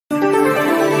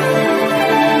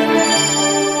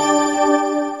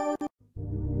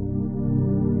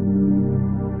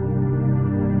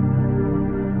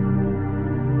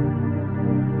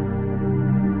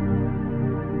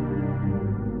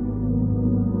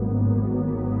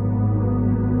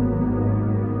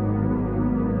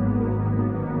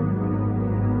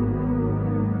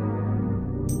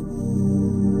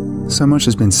So much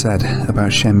has been said about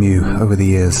Shenmue over the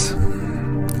years.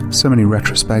 So many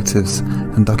retrospectives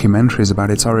and documentaries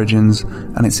about its origins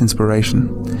and its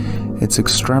inspiration, its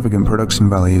extravagant production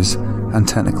values and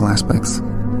technical aspects.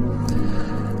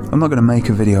 I'm not going to make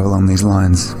a video along these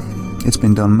lines. It's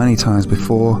been done many times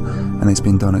before, and it's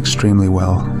been done extremely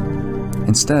well.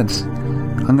 Instead,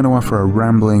 I'm going to offer a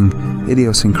rambling,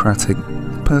 idiosyncratic,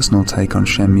 personal take on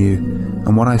Shenmue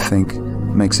and what I think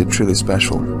makes it truly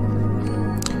special.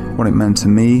 What it meant to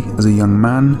me as a young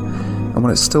man, and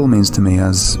what it still means to me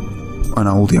as an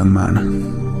old young man.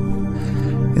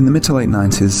 In the mid to late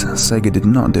 90s, Sega did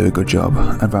not do a good job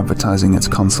of advertising its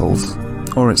consoles,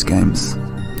 or its games.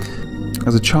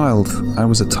 As a child, I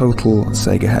was a total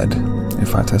Sega head. In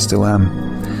fact, I still am.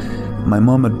 My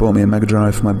mum had bought me a Mega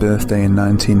Drive for my birthday in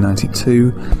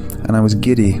 1992, and I was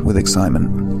giddy with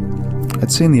excitement.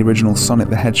 I'd seen the original Sonic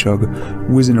the Hedgehog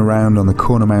whizzing around on the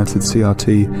corner-mounted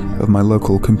CRT of my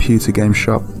local computer game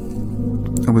shop.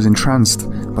 I was entranced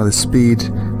by the speed,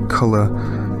 colour,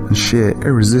 and sheer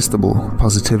irresistible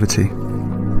positivity.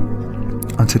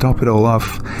 And to top it all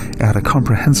off, it had a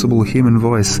comprehensible human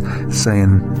voice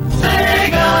saying,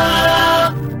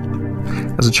 "Sega!"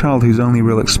 As a child whose only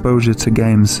real exposure to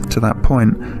games to that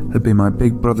point had been my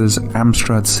big brother's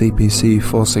Amstrad CPC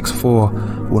 464,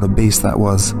 what a beast that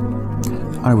was.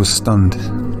 I was stunned.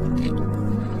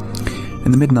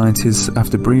 In the mid-90s,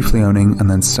 after briefly owning and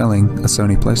then selling a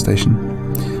Sony PlayStation,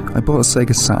 I bought a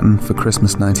Sega Saturn for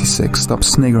Christmas '96. Stop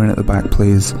sniggering at the back,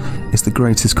 please. It's the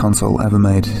greatest console ever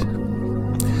made.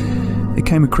 It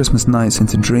came with Christmas nights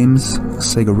into Dreams,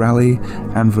 Sega Rally,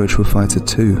 and Virtua Fighter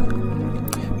 2.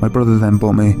 My brother then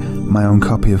bought me my own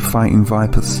copy of Fighting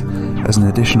Vipers as an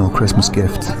additional Christmas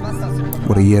gift.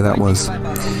 What a year that was.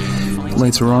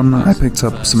 Later on, I picked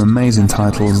up some amazing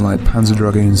titles like Panzer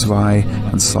Dragoon Zwei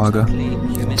and Saga,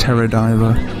 Terror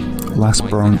Diver, Last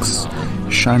Bronx,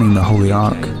 Shining the Holy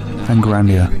Ark, and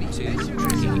Grandia.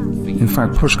 In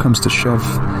fact, push comes to shove,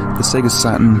 the Sega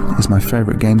Saturn is my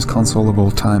favourite games console of all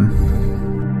time.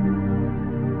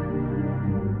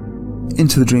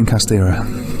 Into the Dreamcast era.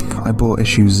 I bought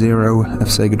issue 0 of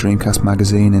Sega Dreamcast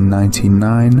magazine in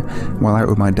 1999 while out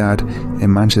with my dad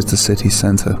in Manchester city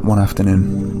centre one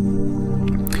afternoon.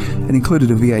 It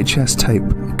included a VHS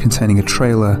tape containing a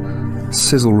trailer,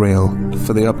 sizzle reel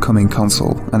for the upcoming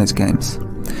console and its games,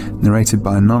 narrated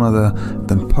by none other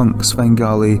than punk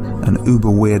Svengali and uber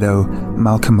weirdo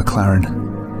Malcolm McLaren.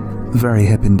 Very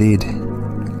hip indeed.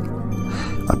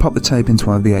 I popped the tape into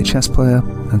our VHS player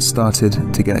and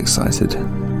started to get excited.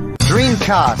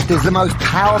 Dreamcast is the most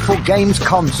powerful games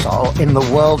console in the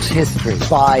world's history,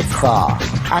 by far.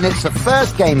 And it's the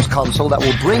first games console that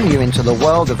will bring you into the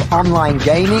world of online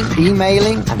gaming,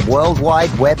 emailing, and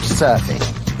worldwide web surfing.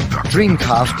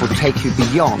 Dreamcast will take you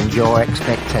beyond your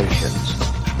expectations.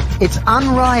 Its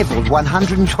unrivaled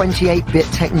 128-bit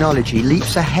technology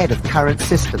leaps ahead of current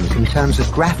systems in terms of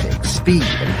graphics, speed,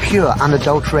 and pure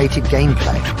unadulterated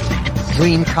gameplay.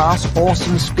 Dreamcast's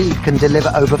awesome speed can deliver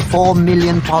over 4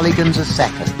 million polygons a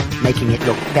second, making it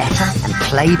look better and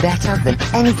play better than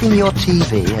anything your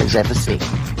TV has ever seen.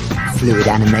 Fluid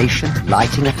animation,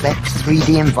 lighting effects,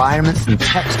 3D environments, and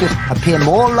textures appear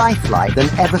more lifelike than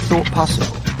ever thought possible.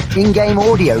 In-game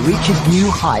audio reaches new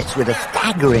heights with a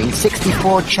staggering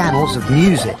 64 channels of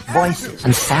music, voices,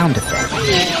 and sound effects.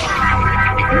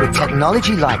 With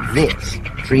technology like this,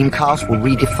 Dreamcast will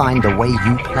redefine the way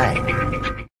you play.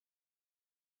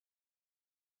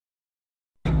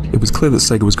 It was clear that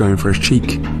Sega was going for a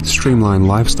chic, streamlined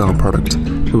lifestyle product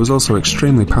that was also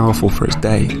extremely powerful for its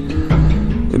day.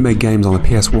 It made games on the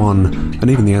PS1 and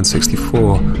even the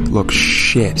N64 look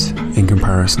shit in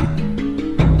comparison.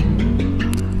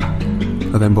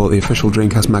 I then bought the official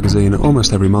Dreamcast magazine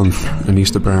almost every month and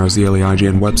used to browse the early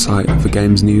IGN website for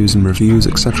games news and reviews,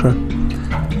 etc.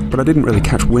 But I didn't really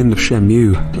catch wind of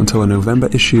Shenmue until a November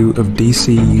issue of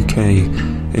DC UK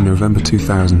in November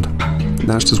 2000.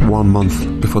 That's just 1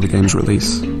 month before the game's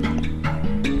release.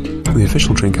 The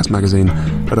official Dreamcast magazine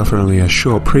had offered only a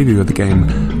short preview of the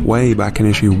game way back in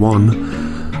issue 1,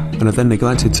 and I then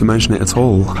neglected to mention it at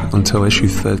all until issue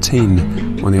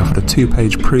 13, when they offered a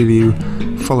 2-page preview,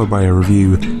 followed by a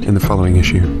review in the following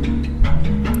issue.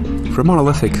 For a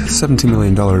monolithic $70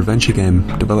 million adventure game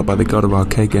developed by the god of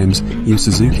arcade games, Yu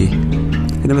Suzuki,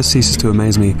 it never ceases to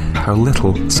amaze me how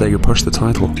little Sega pushed the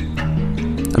title.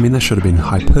 I mean, there should have been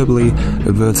hyperbole,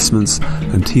 advertisements,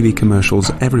 and TV commercials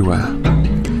everywhere.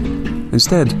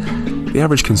 Instead, the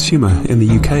average consumer, in the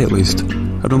UK at least,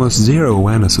 had almost zero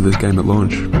awareness of this game at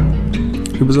launch.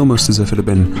 It was almost as if it had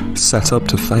been set up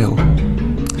to fail.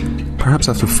 Perhaps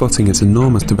after footing its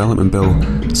enormous development bill,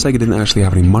 Sega didn't actually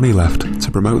have any money left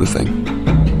to promote the thing.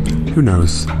 Who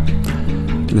knows?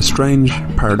 In a strange,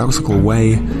 paradoxical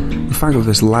way, the fact that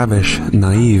this lavish,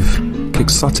 naive,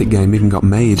 quixotic game even got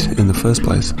made in the first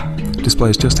place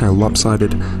displays just how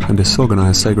lopsided and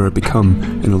disorganized Sega had become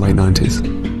in the late 90s.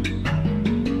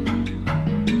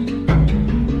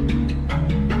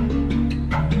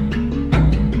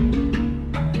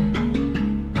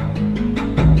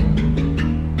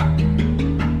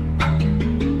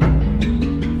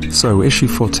 So, issue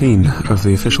 14 of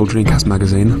the official Dreamcast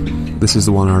magazine, this is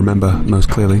the one I remember most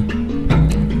clearly.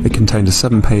 It contained a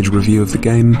 7-page review of the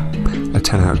game, a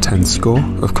 10 out of 10 score,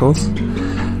 of course,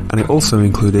 and it also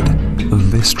included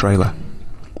this trailer.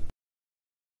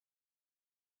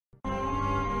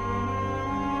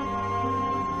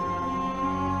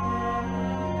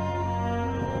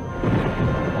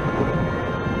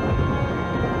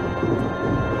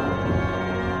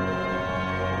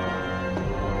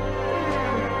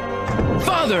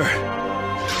 Father!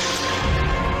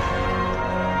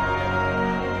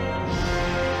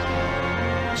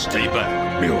 Stay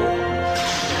back, mule.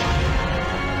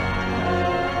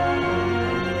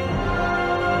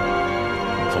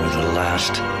 For the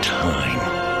last time,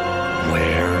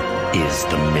 where is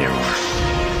the mirror?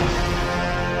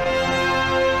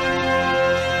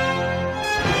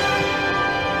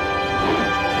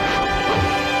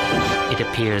 It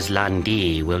appears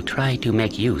Landi will try to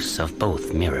make use of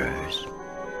both mirrors.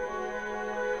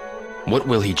 What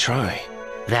will he try?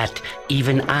 That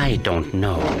even I don't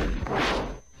know.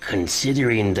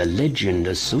 Considering the legend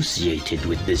associated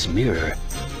with this mirror,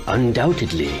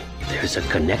 undoubtedly there's a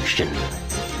connection.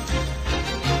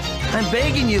 I'm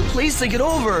begging you, please think it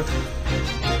over.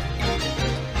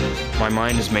 My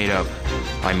mind is made up.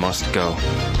 I must go.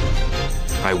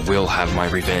 I will have my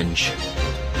revenge.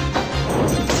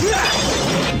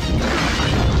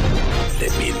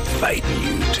 Let me invite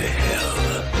you to hell.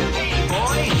 Hey,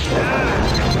 boy!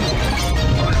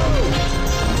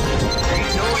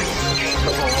 Ain't no escape,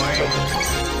 boy!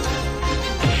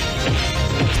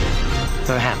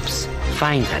 Perhaps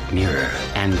find that mirror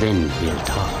and then we'll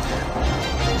talk.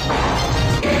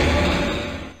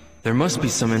 There must be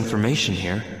some information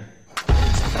here.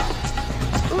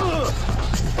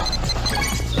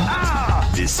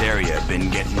 This area been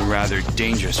getting rather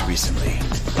dangerous recently.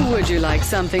 Would you like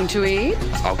something to eat?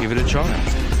 I'll give it a try.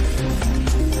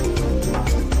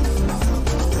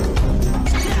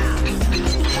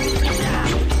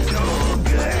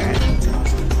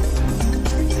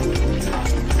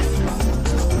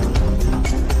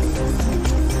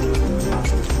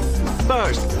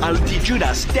 First, I'll teach you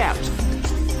the steps.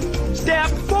 Step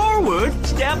forward,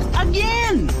 step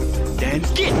again. Then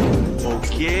kick.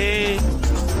 Okay.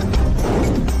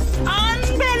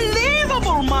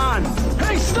 Unbelievable, man!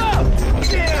 Hey, stop!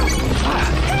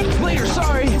 Damn! Later,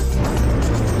 sorry.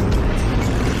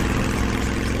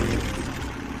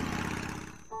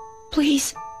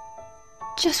 Please,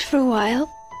 just for a while,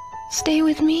 stay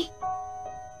with me.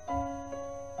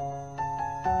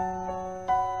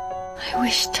 I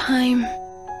wish time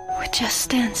would just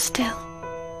stand still.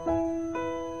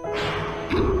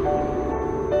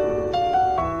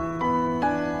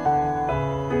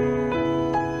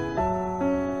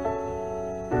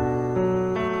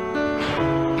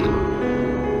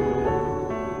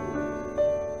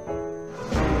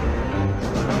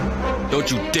 Don't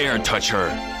you dare touch her!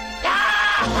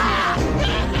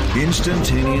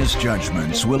 Instantaneous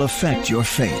judgments will affect your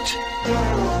fate.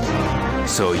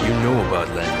 So you know about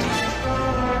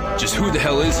Landi. Just who the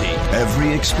hell is he?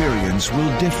 Every experience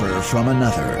will differ from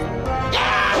another.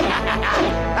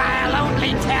 I'll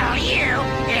only tell you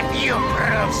if you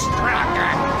prove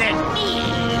stronger than me.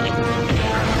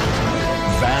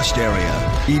 Vast area,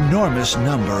 enormous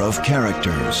number of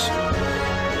characters.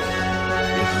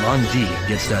 If Landi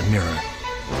gets that mirror,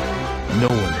 no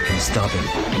one can stop him.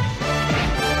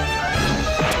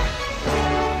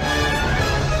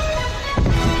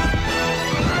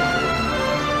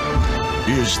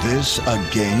 Is this a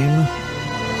game?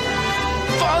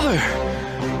 Father!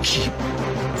 Keep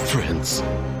friends.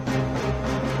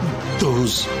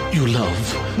 Those you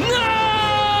love.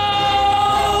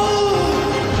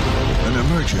 An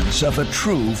emergence of a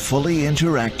true, fully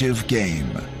interactive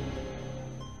game.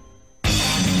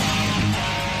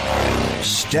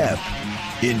 Step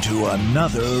into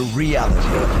another reality.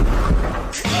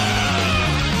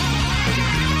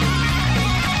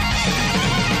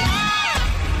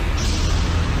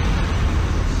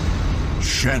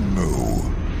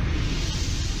 Shenmue.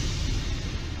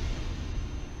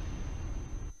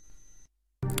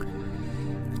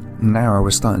 Now I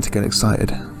was starting to get excited.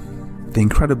 The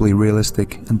incredibly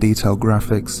realistic and detailed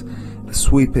graphics, the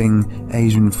sweeping,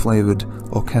 Asian-flavoured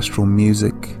orchestral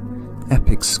music,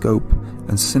 epic scope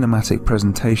and cinematic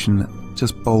presentation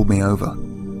just bowled me over.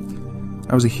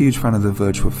 I was a huge fan of the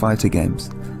Virtua Fighter games,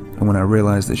 and when I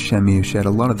realised that Shenmue shared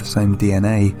a lot of the same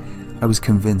DNA, I was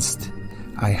convinced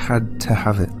I had to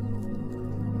have it.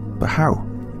 But how?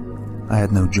 I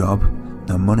had no job,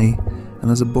 no money, and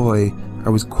as a boy, I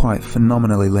was quite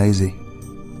phenomenally lazy.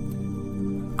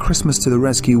 Christmas to the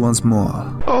rescue once more.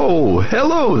 Oh,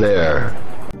 hello there!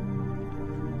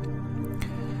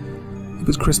 It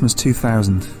was Christmas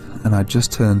 2000, and I'd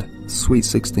just turned sweet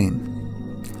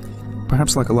 16.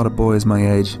 Perhaps like a lot of boys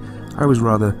my age, I was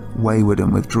rather wayward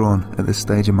and withdrawn at this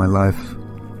stage in my life.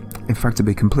 In fact, to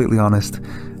be completely honest,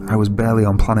 I was barely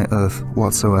on planet Earth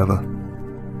whatsoever.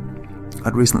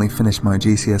 I'd recently finished my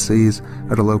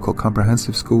GCSEs at a local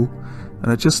comprehensive school, and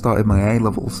had just started my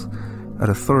A-levels at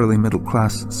a thoroughly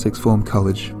middle-class sixth form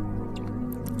college.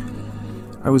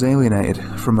 I was alienated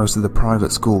from most of the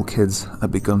private school kids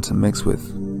I'd begun to mix with,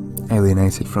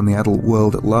 alienated from the adult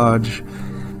world at large,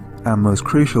 and most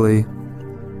crucially,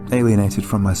 alienated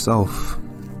from myself.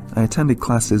 I attended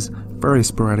classes very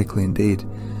sporadically indeed,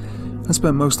 and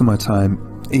spent most of my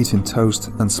time eating toast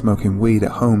and smoking weed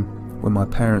at home when my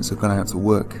parents had gone out to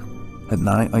work. At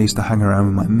night I used to hang around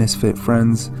with my misfit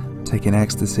friends, taking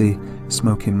ecstasy,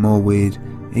 smoking more weed,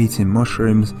 eating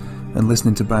mushrooms, and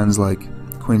listening to bands like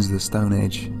Queens of the Stone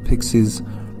Age, Pixies,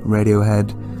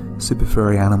 Radiohead, Super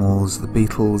Furry Animals, The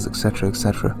Beatles, etc,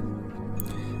 etc.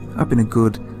 I've been a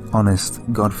good, honest,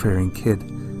 God-fearing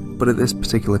kid, but at this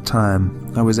particular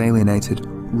time I was alienated,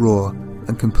 raw,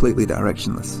 and completely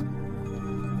directionless.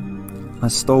 I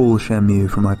stole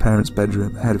Shenmue from my parents'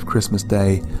 bedroom ahead of Christmas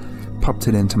Day, popped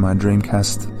it into my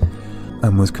Dreamcast,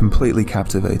 and was completely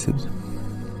captivated.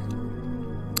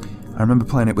 I remember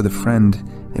playing it with a friend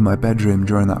in my bedroom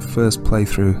during that first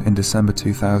playthrough in December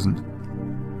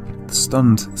 2000. The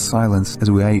stunned silence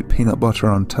as we ate peanut butter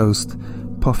on toast,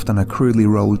 puffed on a crudely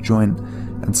rolled joint,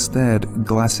 and stared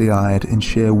glassy-eyed in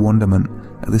sheer wonderment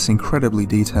at this incredibly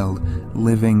detailed,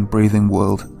 living, breathing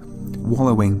world,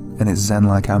 wallowing in its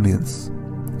zen-like ambience.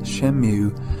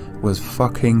 Shenmue was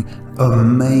fucking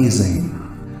amazing.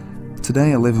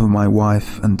 Today I live with my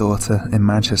wife and daughter in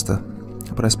Manchester,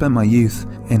 but I spent my youth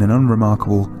in an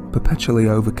unremarkable, perpetually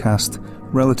overcast,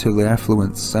 relatively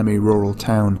affluent semi-rural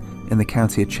town in the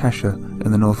county of Cheshire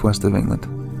in the northwest of England.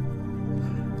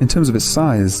 In terms of its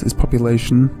size, its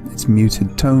population, its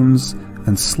muted tones,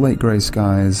 and slate-grey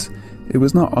skies, it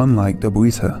was not unlike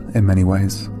Dobuita in many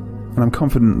ways, and I'm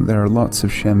confident there are lots of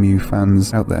Shenmue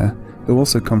fans out there who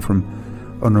also come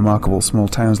from unremarkable small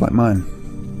towns like mine.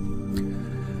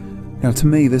 Now, to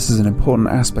me, this is an important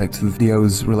aspect of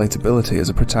Dio's relatability as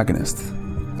a protagonist,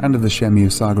 and of the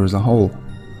Shenmue saga as a whole.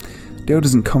 Dio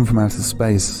doesn't come from outer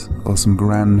space, or some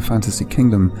grand fantasy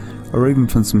kingdom, or even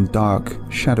from some dark,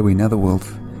 shadowy netherworld.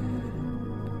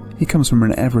 He comes from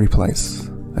an every place,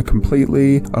 a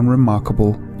completely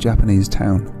unremarkable Japanese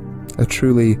town, a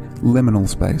truly liminal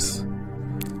space.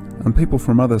 And people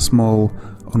from other small,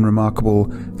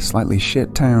 unremarkable, slightly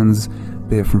shit towns,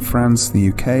 be it from France, the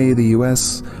UK, the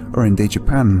US, or indeed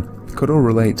Japan, could all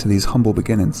relate to these humble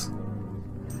beginnings.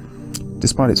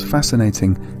 Despite its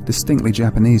fascinating, distinctly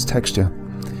Japanese texture,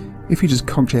 if you just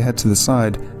cocked your head to the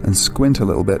side and squint a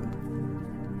little bit,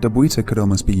 Dobuita could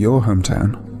almost be your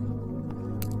hometown.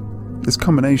 This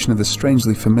combination of the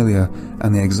strangely familiar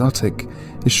and the exotic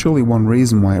is surely one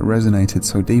reason why it resonated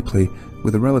so deeply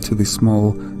with a relatively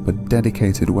small but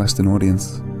dedicated Western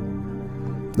audience.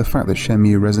 The fact that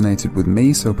Shenmue resonated with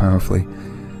me so powerfully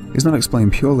is not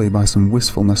explained purely by some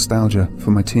wistful nostalgia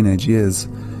for my teenage years,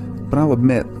 but I'll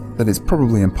admit that it's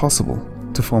probably impossible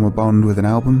to form a bond with an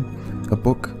album, a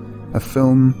book, a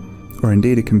film, or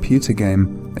indeed a computer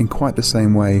game in quite the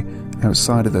same way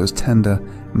outside of those tender,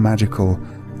 magical,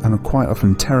 and quite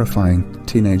often terrifying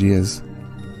teenage years.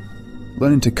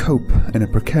 Learning to cope in a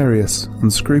precarious,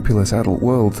 unscrupulous adult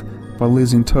world while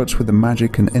losing touch with the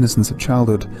magic and innocence of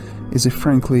childhood is a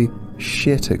frankly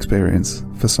shit experience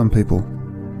for some people.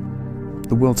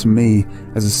 The world to me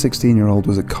as a 16-year-old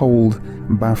was a cold,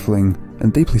 baffling,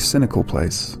 and deeply cynical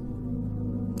place.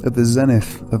 At the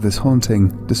zenith of this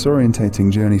haunting,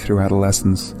 disorientating journey through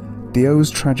adolescence, Dio's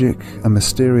tragic and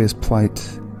mysterious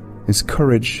plight, his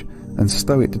courage and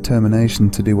stoic determination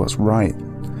to do what's right,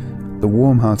 the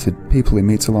warm-hearted people he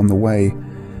meets along the way,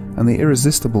 and the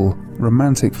irresistible,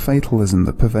 romantic fatalism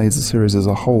that pervades the series as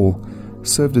a whole,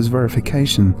 served as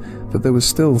verification that there was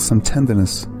still some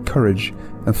tenderness, courage,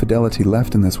 and fidelity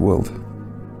left in this world.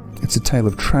 It's a tale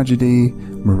of tragedy,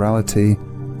 morality,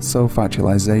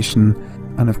 self-actualization,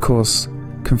 and of course,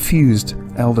 confused,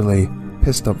 elderly,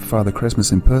 pissed-up Father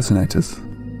Christmas impersonators.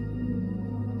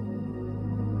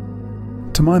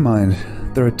 To To my mind,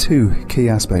 there are two key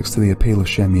aspects to the appeal of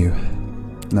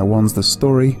Shenmue. Now, one's the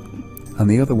story, and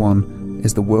the other one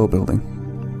is the world building.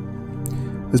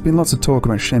 There's been lots of talk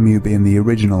about Shenmue being the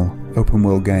original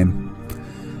open-world game.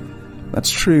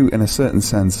 That's true in a certain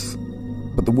sense,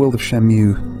 but the world of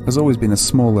Shenmue has always been a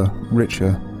smaller,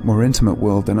 richer, more intimate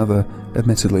world than other,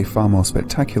 admittedly far more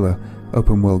spectacular,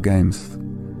 open-world games.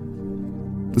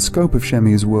 The scope of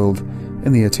Shenmue's world,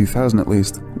 in the year 2000 at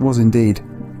least, was indeed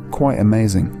quite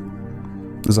amazing.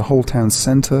 There's a whole town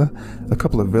centre, a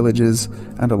couple of villages,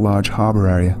 and a large harbour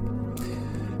area.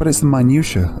 But it's the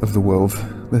minutiae of the world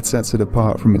that sets it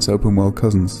apart from its open-world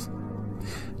cousins.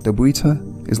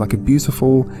 Dobuita is like a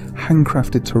beautiful,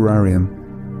 handcrafted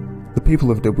terrarium. The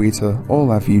people of Dobuita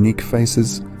all have unique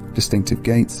faces, distinctive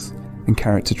gaits, and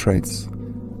character traits.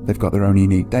 They've got their own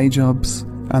unique day jobs,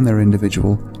 and their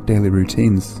individual daily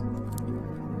routines.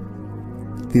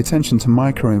 The attention to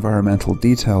micro-environmental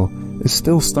detail is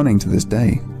still stunning to this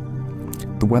day.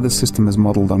 The weather system is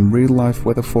modelled on real-life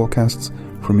weather forecasts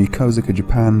from Yokosuka,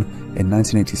 Japan in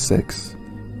 1986,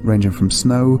 ranging from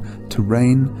snow to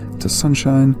rain to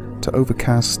sunshine to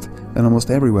overcast and almost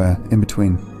everywhere in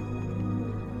between.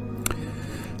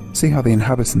 See how the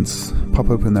inhabitants pop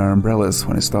open their umbrellas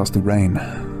when it starts to rain.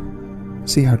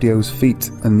 See how Dio's feet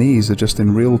and knees adjust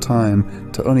in real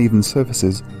time to uneven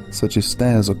surfaces such as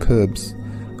stairs or curbs,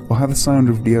 or how the sound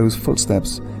of Dio's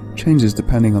footsteps changes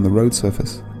depending on the road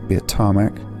surface, be it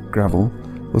tarmac, gravel,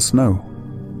 or snow.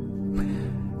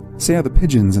 See how the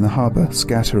pigeons in the harbour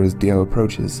scatter as Dio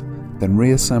approaches, then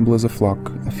reassemble as a flock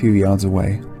a few yards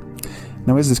away.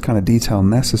 Now, is this kind of detail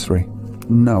necessary?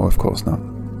 No, of course not.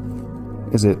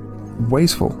 Is it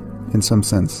wasteful, in some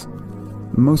sense?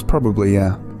 Most probably,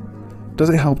 yeah. Does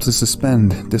it help to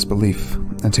suspend disbelief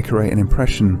and to create an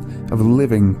impression of a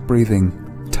living,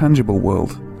 breathing, tangible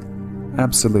world?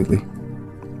 Absolutely.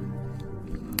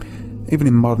 Even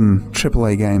in modern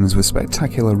AAA games with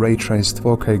spectacular ray-traced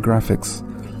 4K graphics,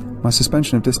 my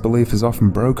suspension of disbelief is often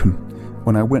broken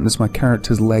when I witness my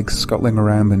character's legs scuttling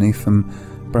around beneath them,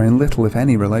 bearing little if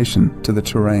any relation to the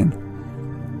terrain.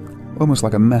 Almost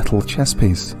like a metal chess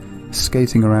piece,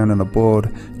 skating around on a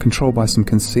board controlled by some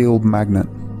concealed magnet.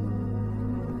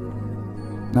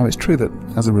 Now, it's true that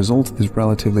as a result of this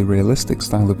relatively realistic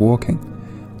style of walking,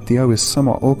 Dio is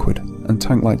somewhat awkward and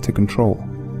tank-like to control.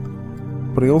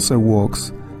 But he also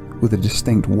walks with a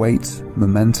distinct weight,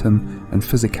 momentum, and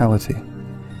physicality.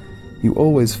 You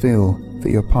always feel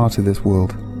that you're part of this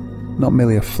world, not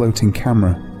merely a floating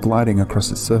camera gliding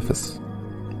across its surface.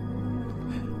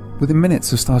 Within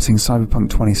minutes of starting Cyberpunk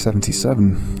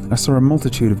 2077, I saw a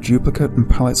multitude of duplicate and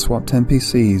palette-swapped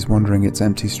NPCs wandering its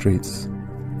empty streets.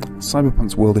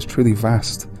 Cyberpunk's world is truly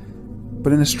vast,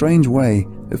 but in a strange way,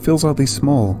 it feels oddly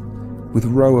small, with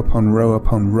row upon row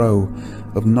upon row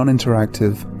of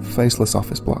non-interactive, faceless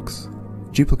office blocks,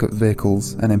 duplicate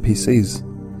vehicles and NPCs.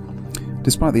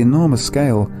 Despite the enormous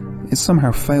scale, it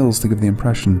somehow fails to give the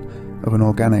impression of an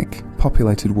organic,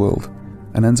 populated world,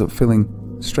 and ends up feeling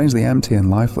strangely empty and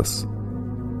lifeless.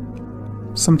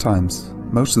 Sometimes,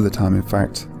 most of the time in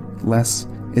fact, less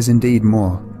is indeed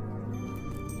more.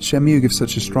 Shenmue gives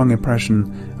such a strong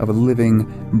impression of a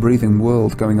living, breathing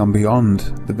world going on beyond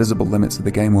the visible limits of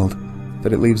the game world,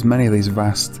 that it leaves many of these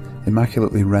vast,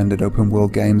 immaculately rendered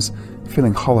open-world games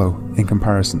feeling hollow in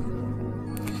comparison.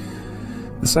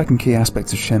 The second key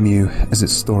aspect of Shenmue is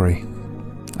its story.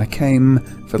 I came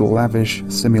for the lavish,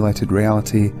 simulated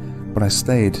reality, but I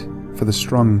stayed for the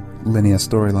strong, linear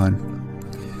storyline.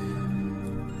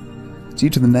 Due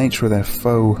to the nature of their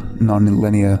faux,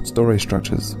 non-linear story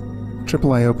structures,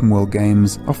 AAA open-world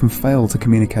games often fail to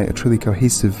communicate a truly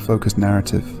cohesive, focused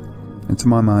narrative, and to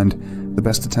my mind, the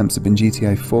best attempts have been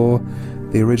GTA 4,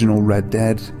 the original Red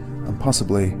Dead, and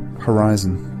possibly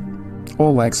Horizon.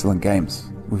 All excellent games,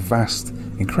 with vast,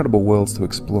 incredible worlds to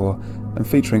explore, and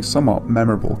featuring somewhat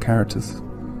memorable characters.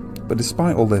 But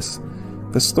despite all this,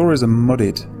 the stories are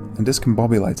muddied and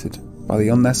discombobulated by the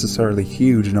unnecessarily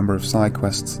huge number of side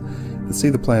quests that see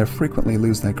the player frequently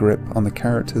lose their grip on the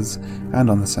characters and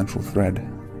on the central thread.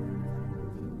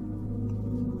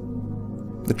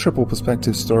 The triple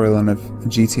perspective storyline of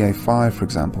GTA 5, for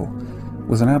example,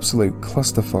 was an absolute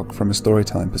clusterfuck from a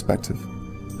storytelling perspective,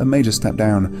 a major step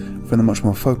down from the much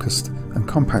more focused and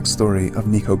compact story of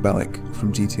Nico Bellic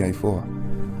from GTA 4.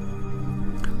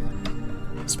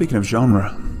 Speaking of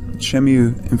genre,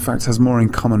 Shenmue in fact has more in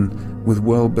common with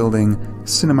world-building,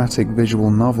 cinematic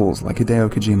visual novels like Hideo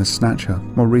Kojima's Snatcher,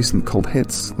 more recent cult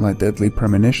hits like Deadly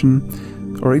Premonition,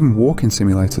 or even walking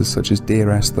simulators such as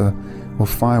Dear Esther or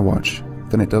Firewatch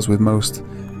than it does with most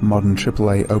modern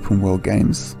AAA open-world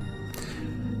games.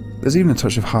 There's even a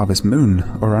touch of Harvest Moon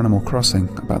or Animal Crossing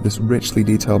about this richly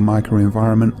detailed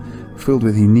micro-environment filled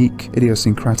with unique,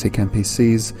 idiosyncratic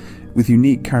NPCs with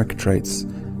unique character traits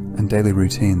and daily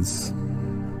routines.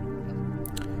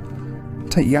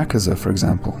 Take Yakuza, for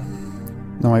example.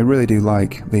 Now, I really do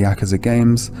like the Yakuza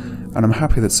games, and I'm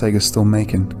happy that Sega's still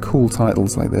making cool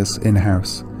titles like this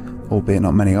in-house, albeit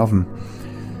not many of them.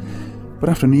 But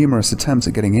after numerous attempts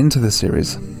at getting into the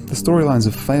series, the storylines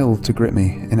have failed to grip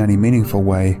me in any meaningful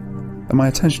way, and my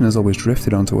attention has always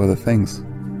drifted onto other things.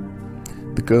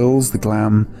 The girls, the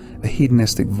glam, the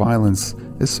hedonistic violence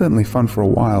is certainly fun for a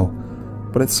while,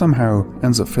 but it somehow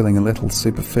ends up feeling a little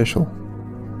superficial.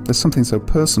 There's something so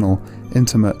personal,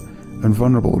 intimate, and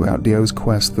vulnerable about Dio's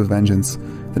quest for vengeance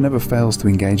that never fails to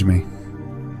engage me.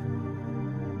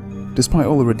 Despite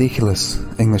all the ridiculous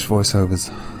English voiceovers,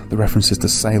 the references to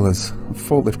sailors,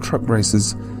 forklift truck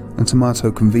races, and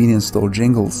tomato convenience store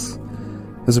jingles,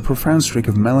 there's a profound streak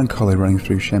of melancholy running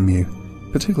through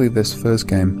Shenmue, particularly this first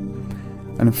game,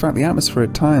 and in fact the atmosphere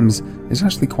at times is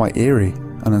actually quite eerie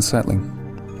and unsettling.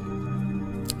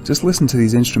 Just listen to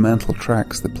these instrumental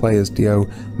tracks that play as Dio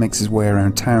makes his way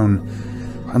around town,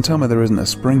 and tell me there isn't a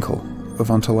sprinkle of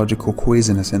ontological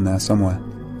queasiness in there somewhere.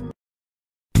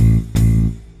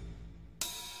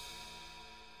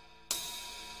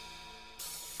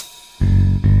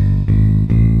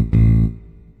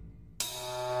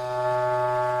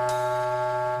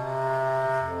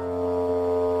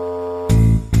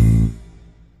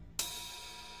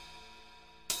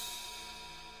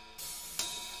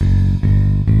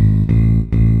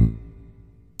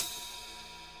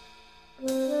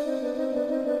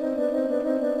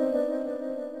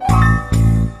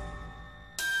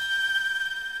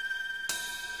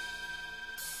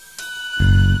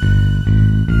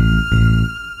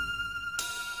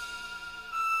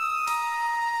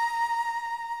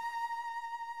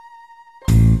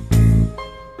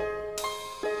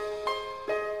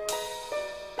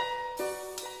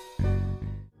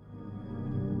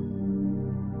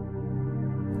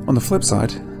 On the flip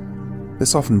side,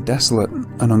 this often desolate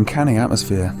and uncanny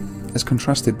atmosphere is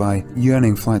contrasted by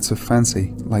yearning flights of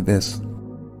fancy like this.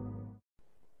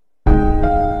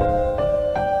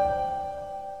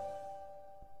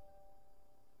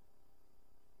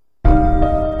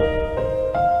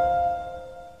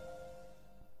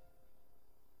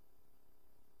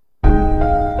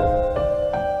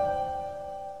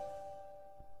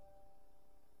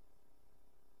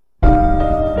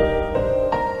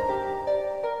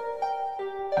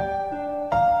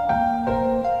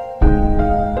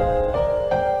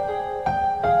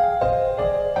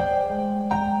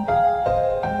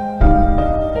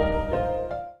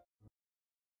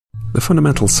 The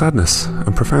fundamental sadness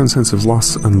and profound sense of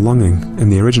loss and longing in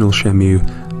the original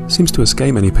Shenmue seems to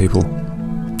escape many people.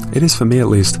 It is, for me at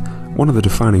least, one of the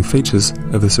defining features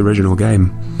of this original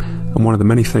game, and one of the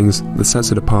many things that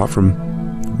sets it apart from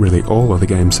really all of the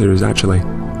game series actually.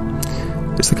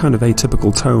 It's the kind of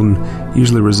atypical tone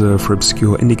usually reserved for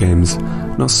obscure indie games,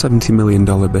 not $70 million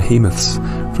behemoths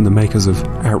from the makers of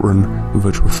Outrun,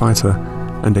 Virtua Fighter,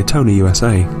 and Daytona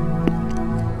USA.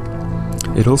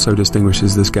 It also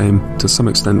distinguishes this game to some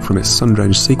extent from its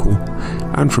sun-drenched sequel,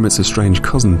 and from its estranged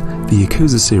cousin, the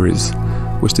Yakuza series,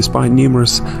 which despite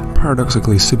numerous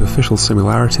paradoxically superficial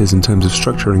similarities in terms of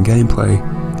structure and gameplay,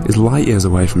 is light years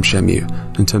away from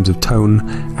Shenmue in terms of tone,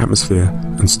 atmosphere,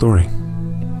 and story.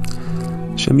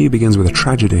 Shenmue begins with a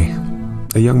tragedy.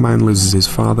 A young man loses his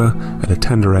father at a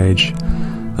tender age,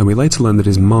 and we later learn that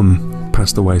his mum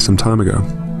passed away some time ago.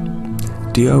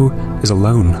 Dio is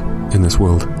alone in this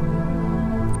world.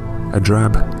 A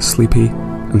drab, sleepy,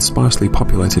 and sparsely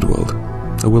populated world.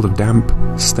 A world of damp,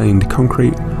 stained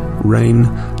concrete, rain,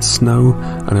 snow,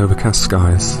 and overcast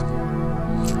skies.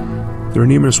 There are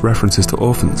numerous references to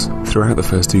orphans throughout the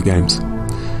first two games,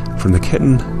 from the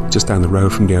kitten just down the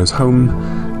road from Dio's home,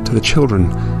 to the children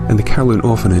in the Kowloon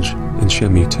orphanage in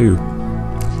Shenmue 2.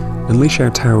 And Li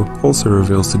Xiaotao also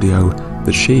reveals to Dio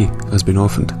that she has been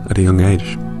orphaned at a young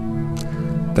age.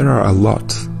 There are a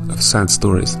lot of sad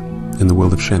stories in the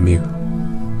world of Shenmue.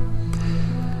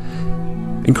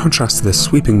 In contrast to this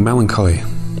sweeping melancholy,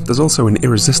 there's also an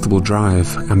irresistible drive,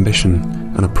 ambition,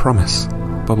 and a promise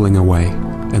bubbling away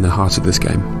in the heart of this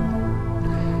game.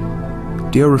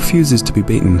 Dio refuses to be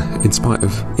beaten in spite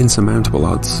of insurmountable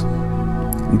odds.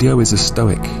 Dio is a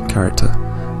stoic character,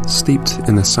 steeped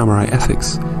in the samurai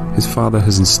ethics his father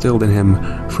has instilled in him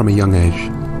from a young age.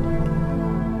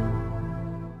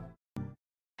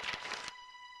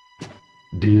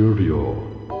 Dear Ryo,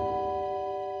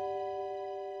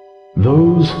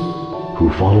 those who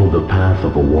follow the path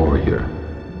of a warrior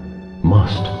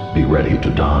must be ready to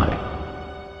die.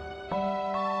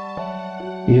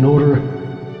 in order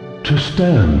to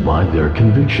stand by their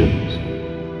convictions.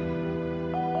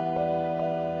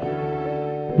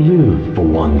 Live for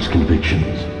one's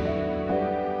convictions.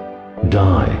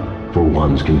 Die for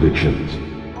one's convictions.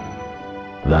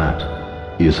 That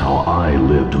is how I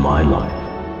lived my life.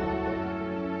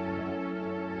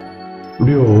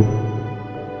 Ryo,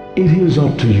 it is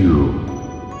up to you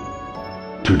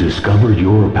to discover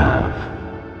your path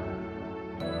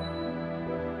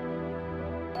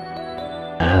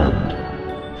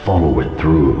and follow it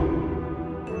through.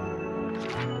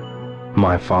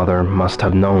 My father must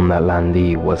have known that Lan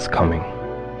Di was coming.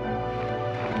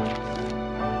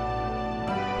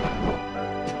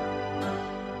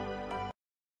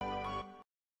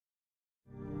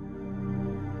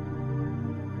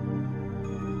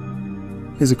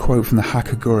 Here's a quote from the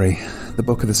Hakaguri, the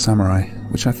Book of the Samurai,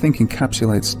 which I think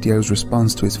encapsulates Ryo's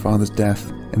response to his father's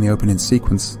death in the opening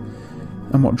sequence,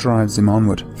 and what drives him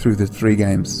onward through the 3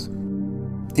 games.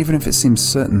 Even if it seems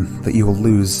certain that you will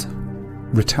lose,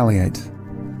 retaliate.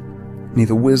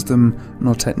 Neither wisdom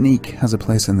nor technique has a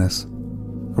place in this.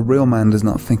 A real man does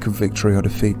not think of victory or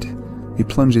defeat. He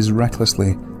plunges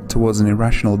recklessly towards an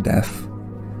irrational death.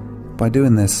 By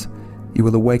doing this, you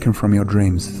will awaken from your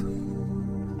dreams.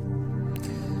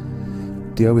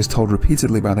 Ryo is told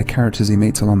repeatedly by the characters he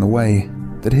meets along the way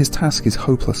that his task is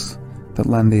hopeless, that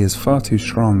Lan Di is far too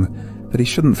strong, that he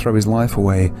shouldn't throw his life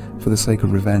away for the sake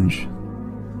of revenge.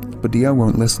 But Ryo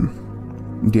won't listen.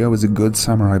 Ryo is a good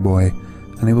samurai boy,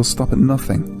 and he will stop at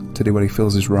nothing to do what he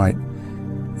feels is right,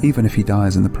 even if he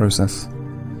dies in the process.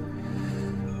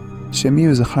 Shenmue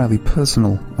is a highly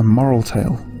personal and moral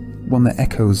tale, one that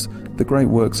echoes the great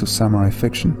works of samurai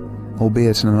fiction,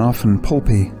 albeit in an often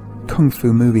pulpy, kung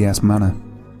fu movie-esque manner.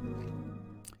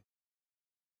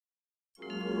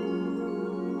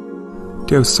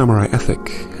 Ryo's samurai ethic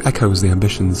echoes the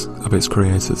ambitions of its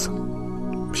creators.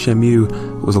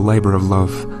 Shenmue was a labour of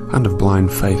love and of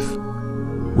blind faith.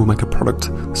 We'll make a product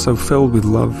so filled with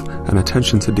love and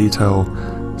attention to detail,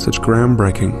 such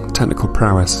groundbreaking technical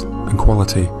prowess and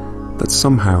quality, that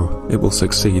somehow it will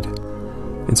succeed,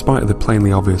 in spite of the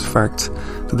plainly obvious fact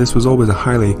that this was always a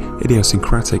highly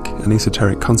idiosyncratic and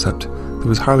esoteric concept that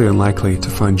was highly unlikely to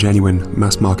find genuine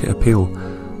mass-market appeal,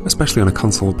 especially on a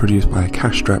console produced by a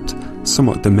cash-strapped,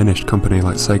 somewhat diminished company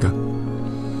like Sega.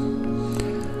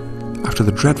 After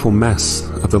the dreadful mess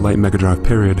of the late Mega Drive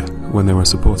period, when they were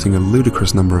supporting a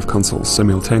ludicrous number of consoles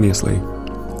simultaneously,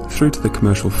 through to the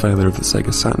commercial failure of the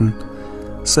Sega Saturn,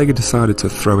 Sega decided to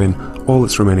throw in all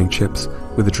its remaining chips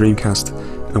with the Dreamcast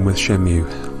and with Shenmue.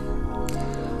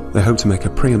 They hoped to make a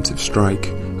preemptive strike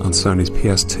on Sony's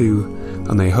PS2,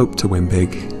 and they hoped to win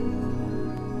big.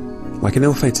 Like an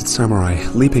ill-fated samurai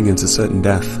leaping into certain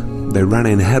death, they ran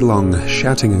in headlong,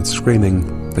 shouting and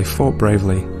screaming. They fought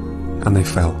bravely, and they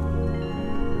fell.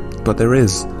 But there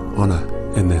is honour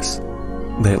in this.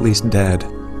 They at least dared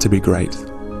to be great.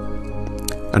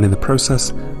 And in the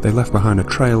process, they left behind a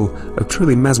trail of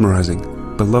truly mesmerising,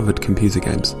 beloved computer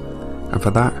games. And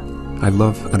for that, I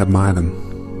love and admire them.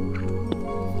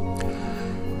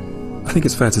 I think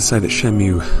it's fair to say that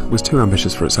Shenmue was too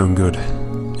ambitious for its own good.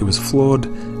 It was flawed,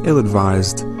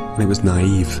 ill-advised, and it was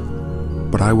naive.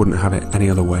 But I wouldn't have it any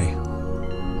other way.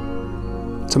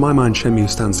 To my mind, Shenmue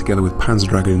stands together with Panzer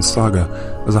Dragoon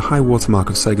Saga as a high watermark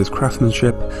of Sega's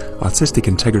craftsmanship, artistic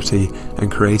integrity,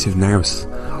 and creative nous.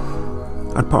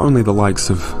 I'd put only the likes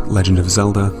of Legend of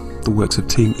Zelda, the works of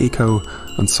Team Ico,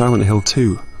 and Silent Hill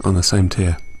 2 on the same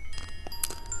tier.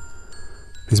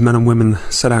 These men and women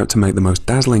set out to make the most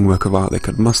dazzling work of art they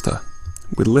could muster,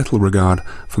 with little regard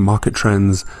for market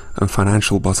trends and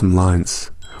financial bottom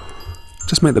lines.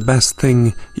 Just make the best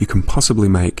thing you can possibly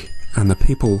make, and the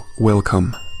people will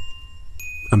come.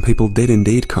 And people did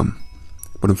indeed come.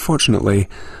 But unfortunately,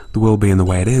 the world being the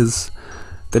way it is,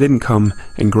 they didn't come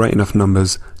in great enough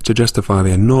numbers to justify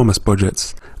the enormous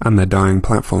budgets and their dying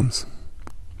platforms.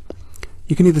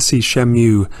 You can either see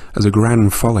Shenmue as a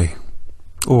grand folly,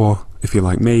 or, if you're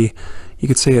like me, you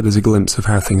could see it as a glimpse of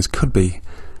how things could be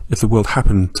if the world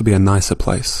happened to be a nicer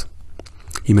place.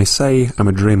 You may say I'm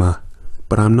a dreamer,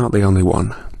 but I'm not the only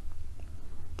one.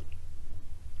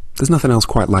 There's nothing else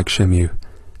quite like Shenmue,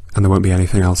 and there won't be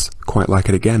anything else quite like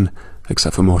it again,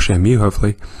 except for more Shenmue,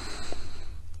 hopefully.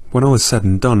 When all is said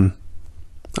and done,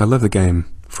 I love the game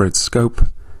for its scope,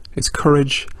 its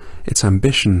courage, its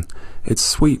ambition, its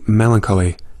sweet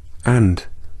melancholy, and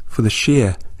for the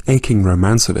sheer, aching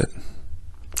romance of it.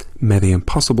 May the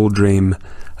impossible dream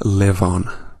live on.